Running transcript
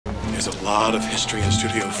There's a lot of history in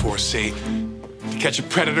Studio 4C. To Catch a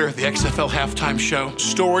Predator, the XFL halftime show,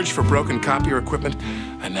 storage for broken copier equipment,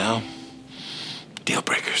 and now, Deal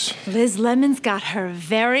Breakers. Liz Lemon's got her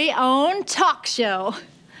very own talk show.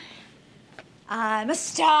 I'm a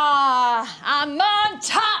star, I'm on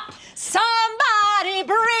top. Somebody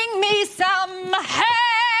bring me some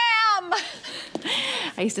ham.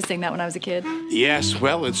 I used to sing that when I was a kid. Yes,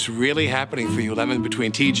 well, it's really happening for you, Lemon.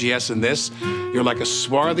 Between TGS and this, you're like a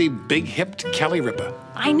swarthy, big-hipped Kelly Ripa.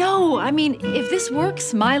 I know. I mean, if this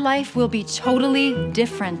works, my life will be totally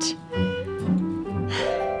different.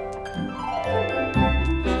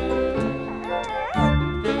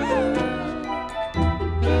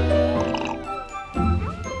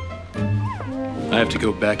 I have to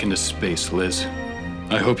go back into space, Liz.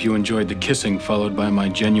 I hope you enjoyed the kissing followed by my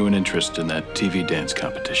genuine interest in that TV dance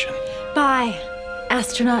competition. Bye,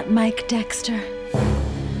 astronaut Mike Dexter.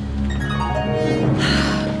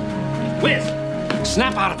 Liz,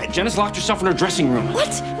 snap out of it. Jenna's locked herself in her dressing room.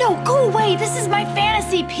 What? No, go away. This is my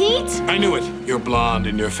fantasy, Pete. I knew it. You're blonde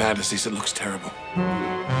in your fantasies. It looks terrible.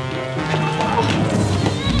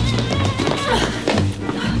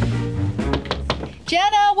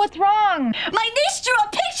 Jenna, what's wrong? My niece drew a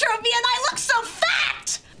picture of me and I look so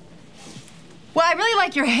fat! Well, I really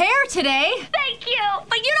like your hair today. Thank you,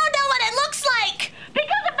 but you don't know what it looks like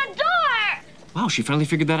because of the door! Wow, she finally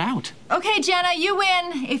figured that out. Okay, Jenna, you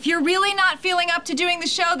win. If you're really not feeling up to doing the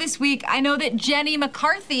show this week, I know that Jenny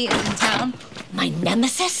McCarthy is in town. My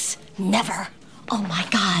nemesis? Never. Oh my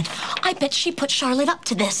God, I bet she put Charlotte up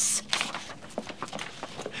to this.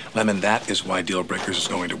 Lemon, that is why Deal Breakers is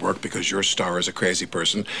going to work, because your star is a crazy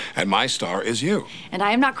person, and my star is you. And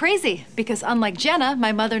I am not crazy, because unlike Jenna,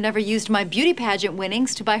 my mother never used my beauty pageant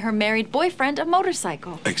winnings to buy her married boyfriend a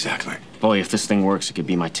motorcycle. Exactly. Boy, if this thing works, it could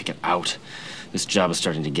be my ticket out. This job is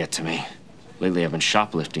starting to get to me. Lately, I've been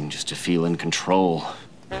shoplifting just to feel in control.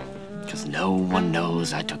 Because no one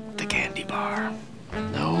knows I took the candy bar.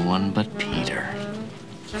 No one but Peter.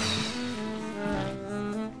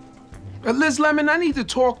 Liz Lemon, I need to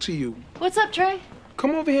talk to you. What's up, Trey?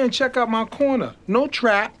 Come over here and check out my corner. No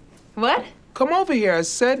trap. What? Come over here, I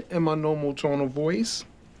said in my normal tone of voice.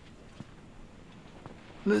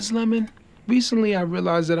 Liz Lemon, recently I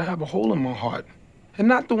realized that I have a hole in my heart. And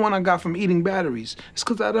not the one I got from eating batteries. It's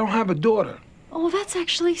because I don't have a daughter. Oh, that's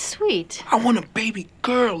actually sweet. I want a baby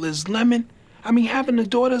girl, Liz Lemon. I mean, having a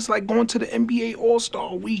daughter is like going to the NBA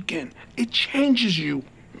All-Star Weekend. It changes you.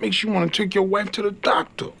 Makes you want to take your wife to the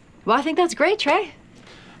doctor. Well, I think that's great, Trey.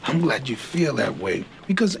 I'm glad you feel that way,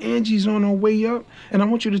 because Angie's on her way up, and I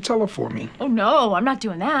want you to tell her for me. Oh, no, I'm not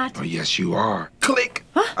doing that. Oh, yes, you are. Click.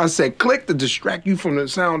 Huh? I said click to distract you from the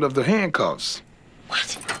sound of the handcuffs.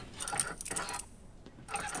 What?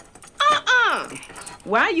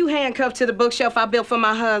 Why are you handcuffed to the bookshelf I built for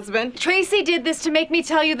my husband? Tracy did this to make me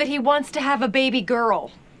tell you that he wants to have a baby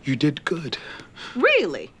girl. You did good.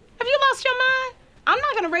 Really? Have you lost your mind? I'm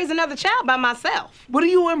not gonna raise another child by myself. What are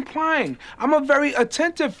you implying? I'm a very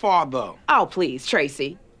attentive father. Oh, please,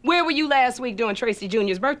 Tracy. Where were you last week doing Tracy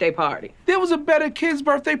Jr.'s birthday party? There was a better kid's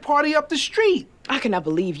birthday party up the street. I cannot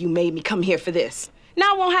believe you made me come here for this.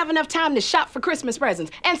 Now I won't have enough time to shop for Christmas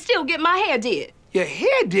presents and still get my hair did. Your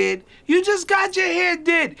hair did? You just got your hair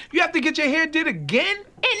did. You have to get your hair did again?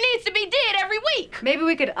 It needs to be did every week. Maybe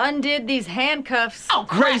we could undid these handcuffs. Oh,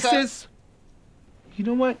 cracker. Racist. You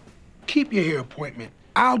know what? Keep your hair appointment.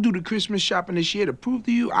 I'll do the Christmas shopping this year to prove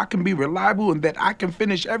to you I can be reliable and that I can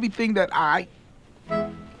finish everything that I...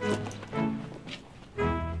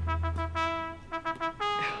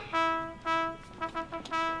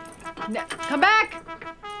 No, come back.